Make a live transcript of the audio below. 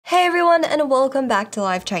Hey everyone, and welcome back to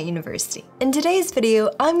LiveChat University. In today's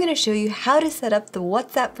video, I'm going to show you how to set up the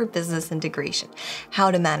WhatsApp for Business integration,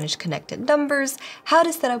 how to manage connected numbers, how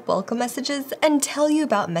to set up welcome messages, and tell you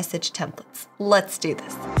about message templates. Let's do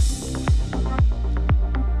this.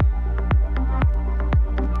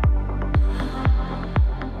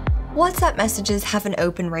 WhatsApp messages have an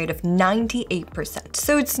open rate of 98%,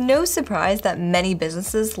 so it's no surprise that many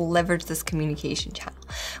businesses leverage this communication channel.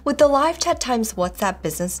 With the LiveChat times WhatsApp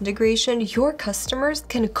business integration, your customers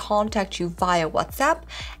can contact you via WhatsApp,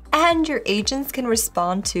 and your agents can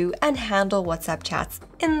respond to and handle WhatsApp chats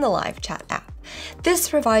in the LiveChat app. This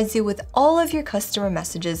provides you with all of your customer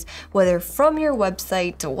messages, whether from your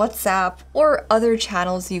website to WhatsApp or other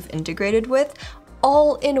channels you've integrated with,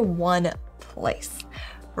 all in one place.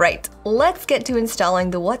 Right, let's get to installing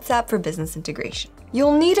the WhatsApp for Business integration.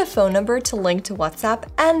 You'll need a phone number to link to WhatsApp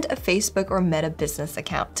and a Facebook or Meta business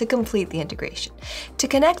account to complete the integration. To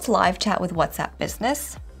connect LiveChat with WhatsApp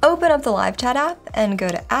Business, open up the LiveChat app and go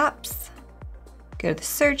to Apps, go to the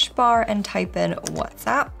search bar and type in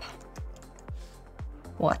WhatsApp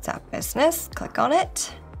Business, click on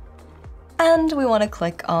it, and we want to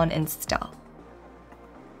click on Install.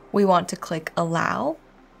 We want to click Allow.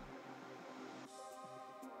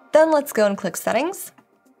 Then let's go and click Settings.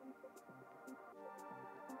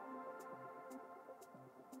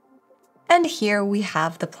 And here we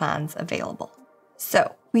have the plans available.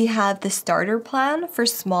 So we have the starter plan for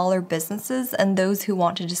smaller businesses and those who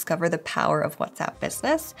want to discover the power of WhatsApp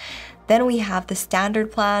Business. Then we have the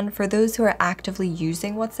standard plan for those who are actively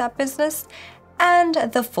using WhatsApp Business, and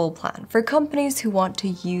the full plan for companies who want to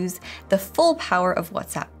use the full power of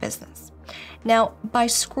WhatsApp Business. Now, by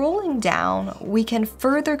scrolling down, we can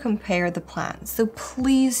further compare the plans, so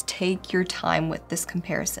please take your time with this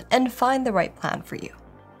comparison and find the right plan for you.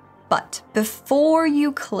 But before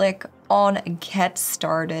you click on Get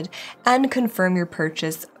Started and confirm your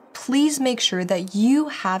purchase, please make sure that you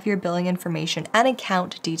have your billing information and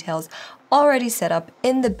account details already set up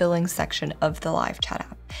in the billing section of the LiveChat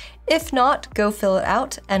app. If not, go fill it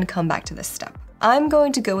out and come back to this step. I'm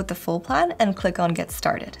going to go with the full plan and click on Get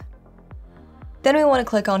Started. Then we want to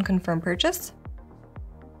click on Confirm Purchase.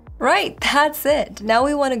 Right, that's it. Now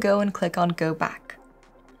we want to go and click on Go Back.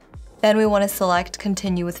 Then we want to select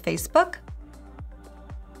Continue with Facebook.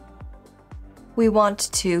 We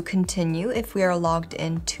want to continue if we are logged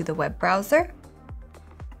into the web browser.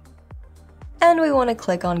 And we want to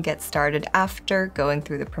click on Get Started after going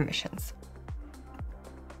through the permissions.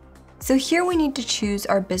 So here we need to choose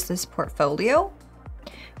our business portfolio.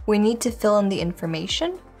 We need to fill in the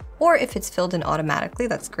information, or if it's filled in automatically,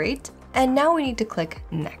 that's great. And now we need to click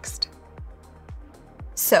Next.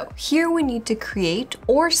 So here we need to create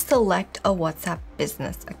or select a WhatsApp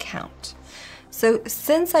business account. So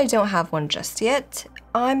since I don't have one just yet,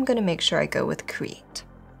 I'm gonna make sure I go with Create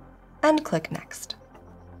and click Next.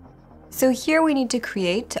 So here we need to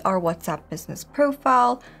create our WhatsApp business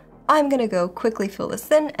profile. I'm gonna go quickly fill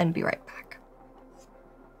this in and be right back.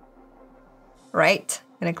 Right,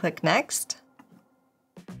 gonna click Next.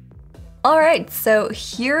 All right, so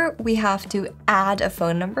here we have to add a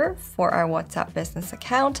phone number for our WhatsApp business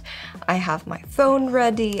account. I have my phone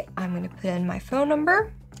ready. I'm gonna put in my phone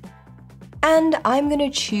number and I'm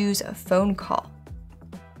gonna choose a phone call.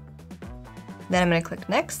 Then I'm gonna click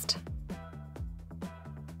Next.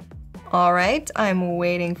 All right, I'm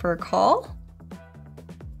waiting for a call.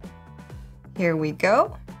 Here we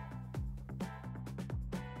go.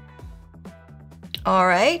 All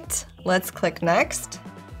right, let's click Next.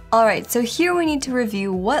 All right, so here we need to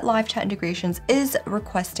review what LiveChat integrations is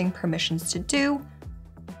requesting permissions to do.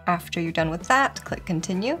 After you're done with that, click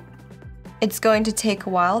Continue. It's going to take a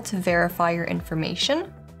while to verify your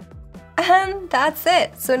information. And that's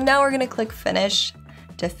it. So now we're gonna click Finish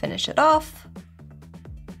to finish it off.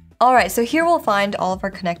 All right, so here we'll find all of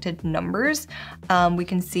our connected numbers. We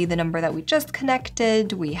can see the number that we just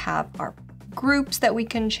connected. We have our groups that we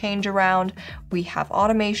can change around, we have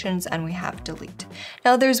automations, and we have delete.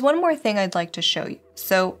 Now there's one more thing I'd like to show you.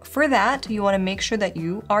 So for that, you want to make sure that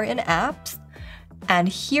you are in Apps, and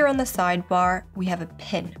here on the sidebar, we have a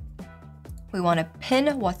pin. We want to pin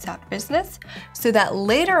WhatsApp Business so that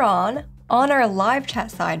later on our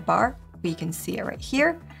LiveChat sidebar, we can see it right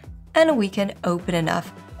here, and we can open it up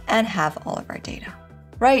and have all of our data.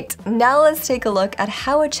 Right, now let's take a look at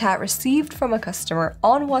how a chat received from a customer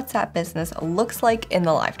on WhatsApp Business looks like in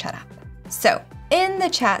the LiveChat app. So, in the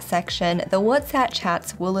chat section, the WhatsApp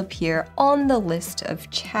chats will appear on the list of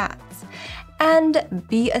chats and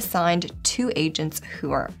be assigned to agents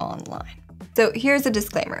who are online. So here's a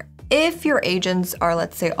disclaimer. If your agents are,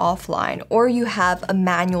 let's say, offline, or you have a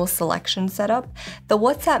manual selection set up, the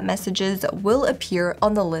WhatsApp messages will appear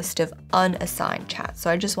on the list of unassigned chats. So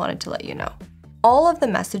I just wanted to let you know. All of the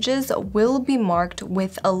messages will be marked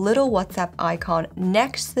with a little WhatsApp icon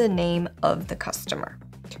next to the name of the customer.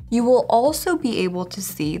 You will also be able to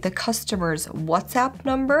see the customer's WhatsApp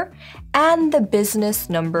number and the business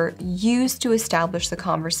number used to establish the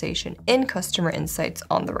conversation in Customer Insights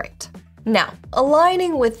on the right. Now,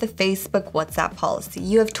 aligning with the Facebook WhatsApp policy,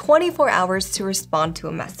 you have 24 hours to respond to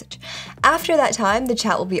a message. After that time, the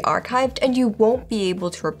chat will be archived and you won't be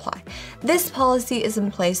able to reply. This policy is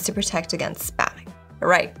in place to protect against spamming.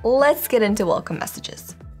 Right, let's get into welcome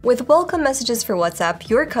messages. With welcome messages for WhatsApp,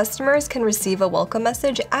 your customers can receive a welcome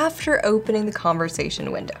message after opening the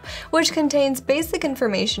conversation window, which contains basic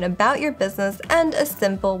information about your business and a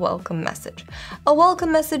simple welcome message. A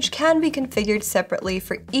welcome message can be configured separately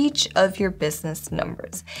for each of your business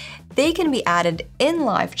numbers. They can be added in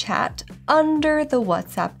LiveChat under the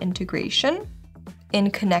WhatsApp integration, in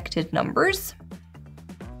connected numbers,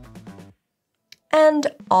 and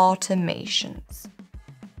automations.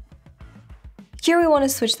 Here we want to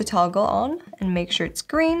switch the toggle on and make sure it's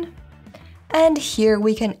green. And here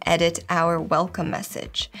we can edit our welcome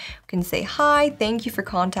message. We can say, hi, thank you for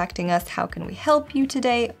contacting us. How can we help you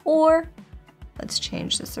today? Or let's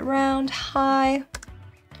change this around. Hi,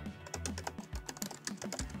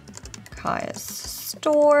 Kaya's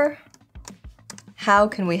store. How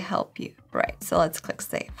can we help you? Right, so let's click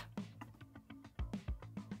save.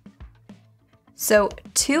 So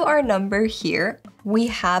to our number here, we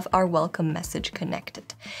have our welcome message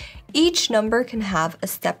connected. Each number can have a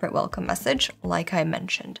separate welcome message, like I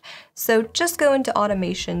mentioned. So just go into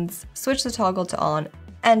automations, switch the toggle to on,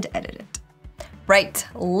 and edit it. Right,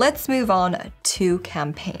 let's move on to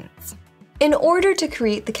campaigns. In order to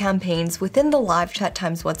create the campaigns within the LiveChat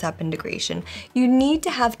times WhatsApp integration, you need to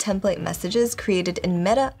have template messages created in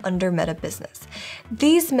Meta under Meta Business.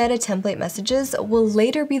 These Meta template messages will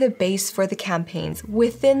later be the base for the campaigns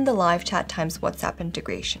within the LiveChat times WhatsApp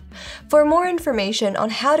integration. For more information on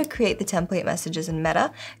how to create the template messages in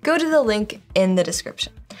Meta, go to the link in the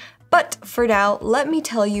description. But for now, let me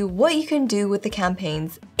tell you what you can do with the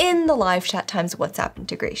campaigns in the LiveChat times WhatsApp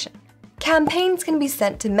integration. Campaigns can be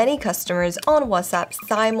sent to many customers on WhatsApp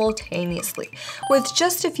simultaneously. With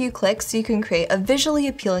just a few clicks, you can create a visually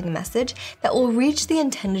appealing message that will reach the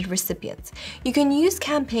intended recipients. You can use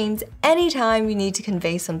campaigns anytime you need to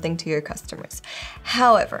convey something to your customers.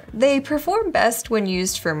 However, they perform best when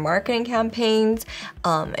used for marketing campaigns,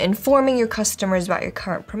 informing your customers about your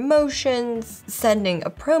current promotions, sending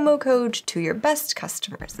a promo code to your best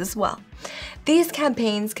customers as well. These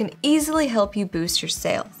campaigns can easily help you boost your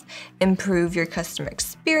sales, improve your customer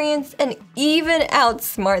experience, and even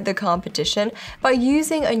outsmart the competition by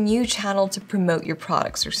using a new channel to promote your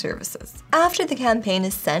products or services. After the campaign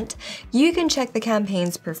is sent, you can check the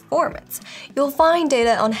campaign's performance. You'll find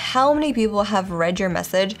data on how many people have read your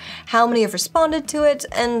message, how many have responded to it,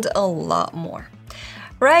 and a lot more.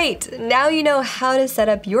 Right, now you know how to set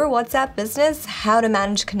up your WhatsApp business, how to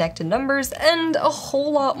manage connected numbers, and a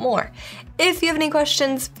whole lot more. If you have any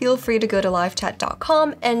questions, feel free to go to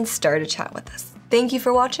livechat.com and start a chat with us. Thank you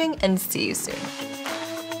for watching and see you soon.